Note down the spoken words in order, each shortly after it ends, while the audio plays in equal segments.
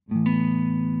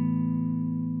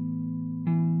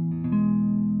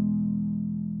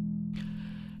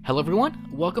Hello, everyone.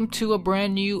 Welcome to a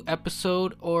brand new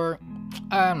episode, or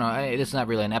I don't know. It's not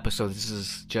really an episode. This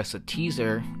is just a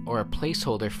teaser or a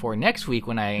placeholder for next week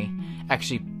when I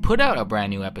actually put out a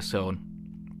brand new episode.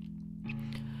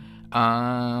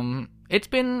 It's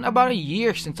been about a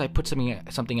year since I put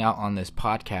something out on this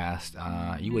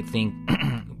podcast. You would think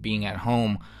being at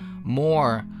home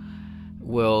more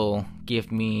will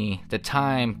give me the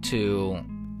time to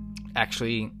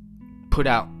actually put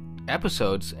out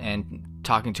episodes and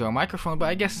talking to a microphone, but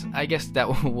I guess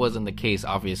that wasn't the case,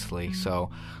 obviously. So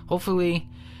hopefully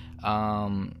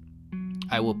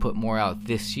I will put more out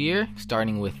this year,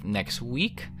 starting with next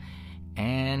week,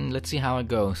 and let's see how it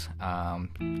goes.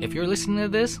 If you're listening to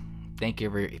this, thank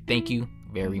you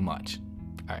very much.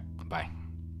 All right, bye.